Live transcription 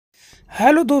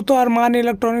Hello दोस्तों, अरमान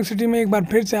electronic city में एक बार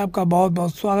फिर से आपका बहुत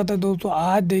बहुत स्वागत है। दोस्तों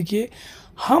आज देखिए,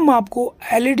 हम आपको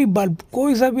एलईडी बल्ब,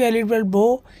 कोई सा भी एलईडी बल्ब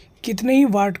हो, कितने ही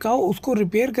वाट का हो, उसको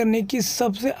रिपेयर करने की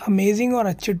सबसे अमेजिंग और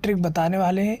अच्छी ट्रिक बताने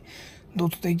वाले हैं।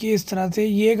 दोस्तों देखिए, इस तरह से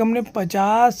ये एक हमने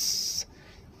 50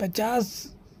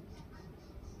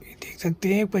 देख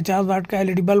सकते हैं 50 वाट का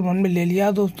एलईडी बल्ब हमने ले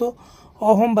लिया दोस्तों।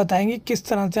 और हम बताएंगे किस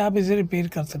तरह से आप इसे रिपेयर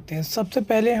कर सकते हैं। सबसे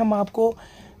पहले हम आपको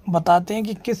बताते हैं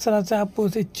कि किस तरह से आपको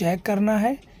इसे चेक करना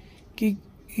है। कि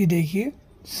ये देखिए,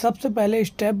 सबसे पहले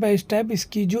स्टेप बाय स्टेप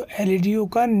इसकी जो एलईडीओ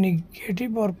का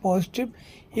निगेटिव और पॉजिटिव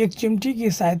एक चिमटी की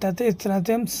सहायता से इस तरह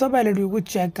से हम सब एलईडीओ को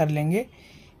चेक कर लेंगे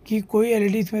कि कोई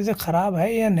एलईडी इसमें से ख़राब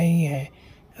है या नहीं है।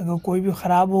 अगर कोई भी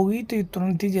ख़राब होगी तो ये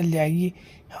तुरंत ही जल जाएगी।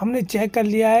 हमने चेक कर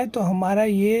लिया है, तो हमारा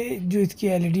ये जो इसकी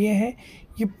एलईडी हैं,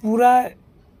 ये पूरा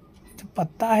जो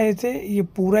पत्ता है इसे, ये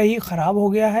पूरा ही ख़राब हो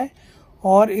गया है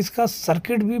और इसका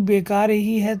सर्किट भी बेकार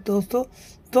ही है दोस्तों।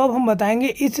 तो अब हम बताएंगे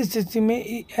इस स्थिति में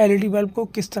एलईडी बल्ब को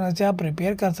किस तरह से आप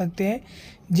रिपेयर कर सकते हैं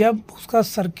जब उसका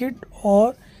सर्किट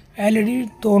और एलईडी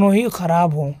दोनों ही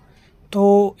ख़राब हों।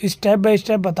 तो स्टेप बाय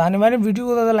स्टेप बताने वाले। वीडियो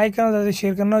को ज़्यादा लाइक करना, ज़्यादा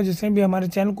शेयर करना, और जिसने भी हमारे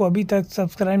चैनल को अभी तक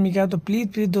सब्सक्राइब नहीं किया तो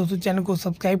प्लीज़ दोस्तों चैनल को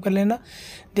सब्सक्राइब कर लेना।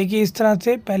 देखिए, इस तरह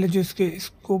से पहले जो इसके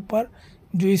ऊपर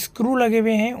जो स्क्रू लगे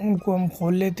हुए हैं उनको हम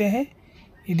खोल लेते हैं।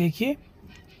 ये देखिए,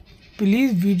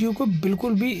 प्लीज़ वीडियो को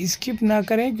बिल्कुल भी स्किप ना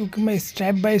करें क्योंकि मैं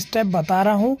स्टेप बाय स्टेप बता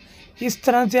रहा हूँ। इस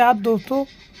तरह से आप दोस्तों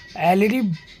एलईडी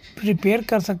रिपेयर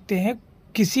कर सकते हैं।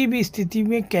 किसी भी स्थिति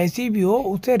में कैसी भी हो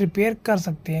उसे रिपेयर कर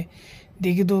सकते हैं।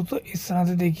 देखिए दोस्तों, इस तरह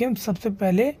से देखिए, हम सबसे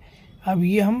पहले अब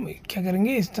ये हम क्या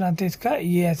करेंगे, इस तरह से इसका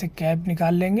ये ऐसे कैप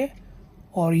निकाल लेंगे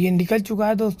और ये निकल चुका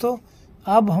है दोस्तों।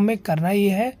 अब हमें करना ये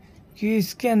है कि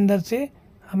इसके अंदर से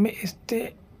हमें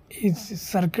इस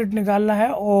सर्किट निकालना है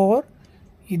और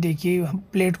ये देखिए हम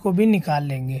प्लेट को भी निकाल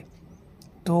लेंगे।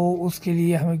 तो उसके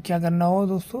लिए हमें क्या करना होगा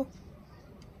दोस्तों,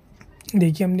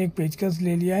 देखिए हमने एक पेचकस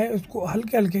ले लिया है, उसको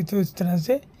हल्के हल्के से इस तरह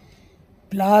से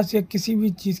प्लास या किसी भी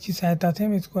चीज़ की सहायता से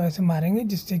हम इसको ऐसे मारेंगे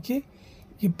जिससे कि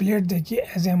ये प्लेट देखिए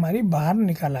ऐसे हमारी बाहर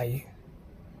निकल आई।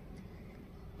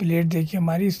 प्लेट देखिए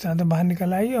हमारी इस तरह से बाहर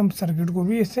निकल आई। हम सर्किट को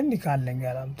भी इससे निकाल लेंगे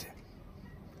आराम से।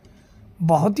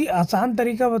 बहुत ही आसान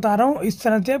तरीका बता रहा हूँ। इस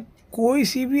तरह से आप कोई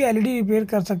सी भी एलईडी रिपेयर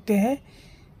कर सकते हैं,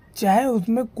 चाहे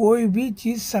उसमें कोई भी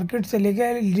चीज़ सर्किट से लेकर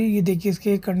एलईडी। ये देखिए,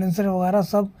 इसके कंडेंसर वगैरह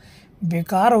सब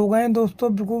बेकार हो गए हैं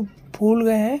दोस्तों, बिल्कुल फूल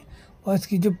गए हैं। और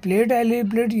इसकी जो प्लेट है एलईडी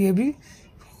प्लेट, ये भी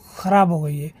ख़राब हो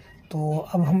गई है। तो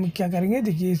अब हम क्या करेंगे,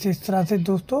 देखिए इस तरह से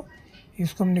दोस्तों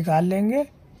इसको हम निकाल लेंगे।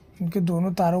 इनके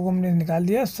दोनों तारों को हमने निकाल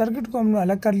दिया, सर्किट को हमने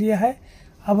अलग कर लिया है।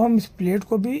 अब हम इस प्लेट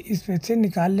को भी इस पे से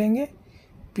निकाल लेंगे।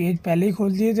 पेज पहले ही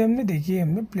खोल दिए थे हमने, देखिए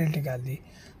हमने प्लेट निकाल दी।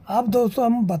 अब दोस्तों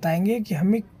हम बताएंगे कि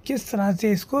हमें किस तरह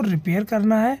से इसको रिपेयर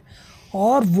करना है,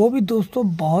 और वो भी दोस्तों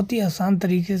बहुत ही आसान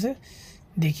तरीके से।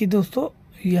 देखिए दोस्तों,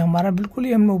 ये हमारा बिल्कुल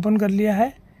ही हमने ओपन कर लिया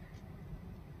है।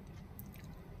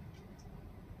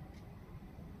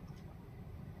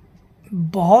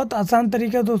 बहुत आसान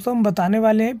तरीका दोस्तों हम बताने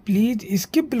वाले हैं, प्लीज़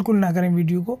स्किप बिल्कुल ना करें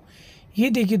वीडियो को। ये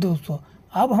देखिए दोस्तों,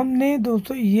 अब हमने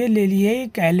दोस्तों ये ले ली है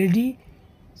एक एलईडी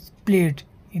प्लेट।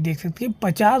 ये देख सकते हैं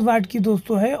 50 वाट की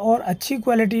दोस्तों है और अच्छी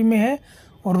क्वालिटी में है,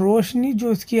 और रोशनी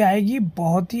जो इसकी आएगी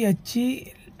बहुत ही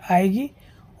अच्छी आएगी।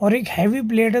 और एक हैवी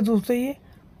प्लेट है दोस्तों ये।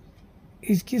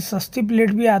 इसकी सस्ती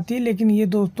प्लेट भी आती है, लेकिन ये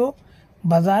दोस्तों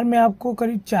बाज़ार में आपको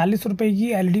करीब 40 रुपए की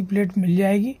एलईडी प्लेट मिल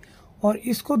जाएगी। और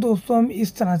इसको दोस्तों हम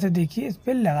इस तरह से देखिए इस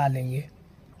पर लगा लेंगे।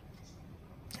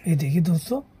 ये देखिए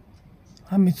दोस्तों,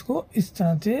 हम इसको इस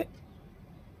तरह से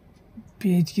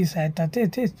पेज की सहायता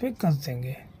से इस पर कस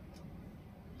देंगे।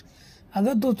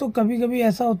 अगर दोस्तों कभी कभी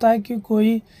ऐसा होता है कि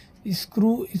कोई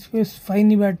स्क्रू इस पर सही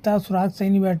नहीं बैठता, सुराख सही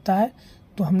नहीं बैठता है,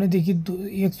 तो हमने देखिए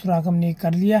एक सुराख हमने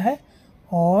कर लिया है,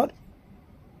 और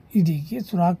ये देखिए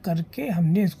सुराख करके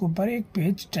हमने इसके ऊपर एक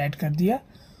पेज टाइट कर दिया।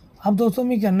 अब दोस्तों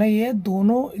हमें करना ये है,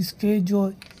 दोनों इसके जो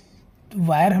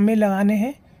वायर हमें लगाने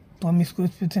हैं, तो हम इसको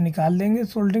इस पे से निकाल देंगे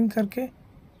सोल्डरिंग करके।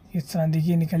 इस तरह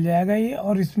देखिए निकल जाएगा ये,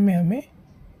 और इसमें हमें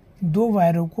 2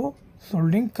 वायरों को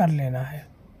सोल्डरिंग कर लेना है।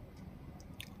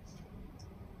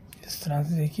 इस तरह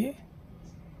से देखिए,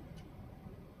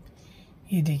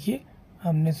 ये देखिए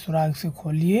हमने सुराख से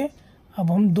खोल लिए।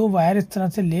 अब हम 2 वायर इस तरह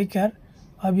से लेकर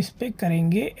अब इस पे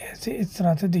करेंगे ऐसे, इस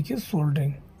तरह से देखिए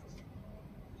सोल्डरिंग।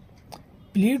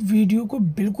 प्लीज़ वीडियो को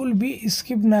बिल्कुल भी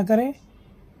स्किप ना करें,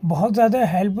 बहुत ज़्यादा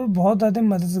हेल्पफुल, बहुत ज़्यादा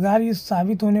मददगार ये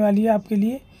साबित होने वाली है आपके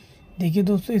लिए। देखिए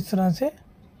दोस्तों, इस तरह से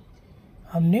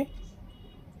हमने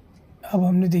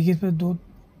देखिए इस पर 2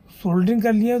 सोल्डरिंग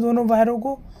कर लिया दोनों वायरों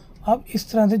को। अब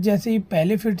इस तरह से जैसे ये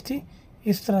पहले फिट थी,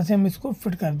 इस तरह से हम इसको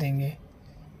फिट कर देंगे।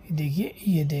 देखिए,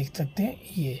 ये देख सकते हैं,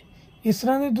 ये इस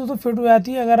तरह से दोस्तों फिट हो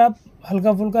जाती है। अगर आप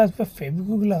हल्का फुल्का इस पर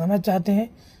फेविक्विक लगाना चाहते हैं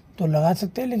तो लगा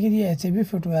सकते हैं, लेकिन ये ऐसे भी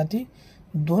फिट हो जाती।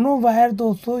 दोनों वायर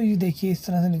दोस्तों ये देखिए इस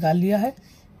तरह से निकाल लिया है।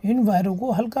 इन वायरों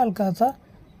को हल्का हल्का सा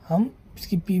हम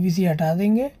इसकी पीवीसी हटा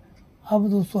देंगे। अब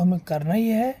दोस्तों हमें करना ही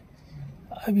है,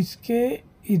 अब इसके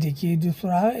ये देखिए जो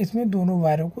सुराख है इसमें दोनों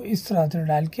वायरों को इस तरह से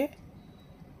डाल के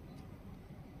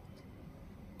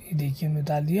ये देखिए हमने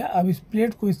डाल दिया। अब इस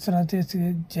प्लेट को इस तरह से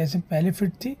जैसे पहले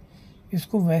फिट थी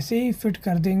इसको वैसे ही फिट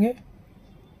कर देंगे।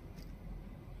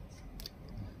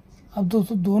 अब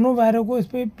दोस्तों दोनों वायरों को इस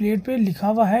पे प्लेट पे लिखा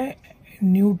हुआ है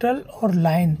न्यूट्रल और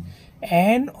लाइन,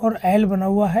 एन और एल बना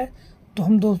हुआ है। तो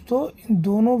हम दोस्तों इन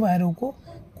दोनों वायरों को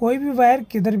कोई भी वायर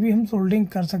किधर भी हम सोल्डिंग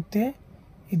कर सकते हैं।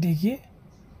 ये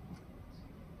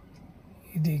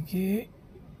देखिए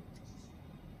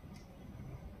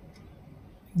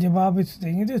जब आप इसे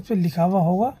देंगे तो इस पर लिखा हुआ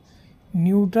होगा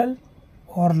न्यूट्रल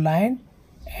और लाइन,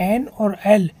 एन और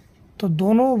एल। तो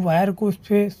दोनों वायर को इस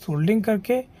पर सोल्डिंग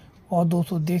करके और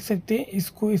दोस्तों देख सकते हैं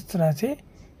इसको इस तरह से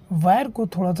वायर को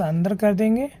थोड़ा सा अंदर कर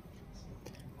देंगे।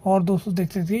 और दोस्तों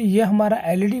देख सकते हैं ये हमारा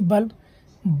एलईडी बल्ब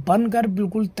बनकर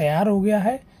बिल्कुल तैयार हो गया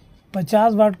है।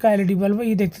 50 वाट का एलईडी बल्ब है।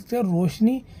 ये देख सकते हैं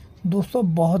रोशनी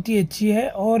दोस्तों बहुत ही अच्छी है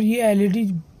और ये एलईडी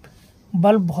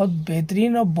बल्ब बहुत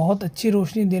बेहतरीन और बहुत अच्छी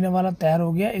रोशनी देने वाला तैयार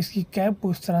हो गया। इसकी कैप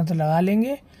को इस तरह से लगा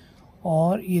लेंगे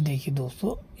और ये देखिए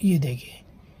दोस्तों, ये देखिए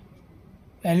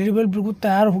एलईडी बल्ब बिल्कुल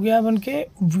तैयार हो गया बनके।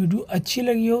 वीडियो अच्छी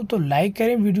लगी हो तो लाइक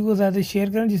करें, वीडियो को ज़्यादा शेयर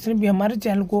करें। जिसने भी हमारे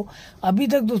चैनल को अभी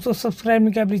तक दोस्तों सब्सक्राइब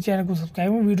नहीं किया, अपने चैनल को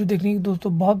सब्सक्राइब करें। वीडियो देखने की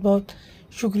दोस्तों बहुत बहुत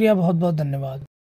शुक्रिया, बहुत बहुत धन्यवाद।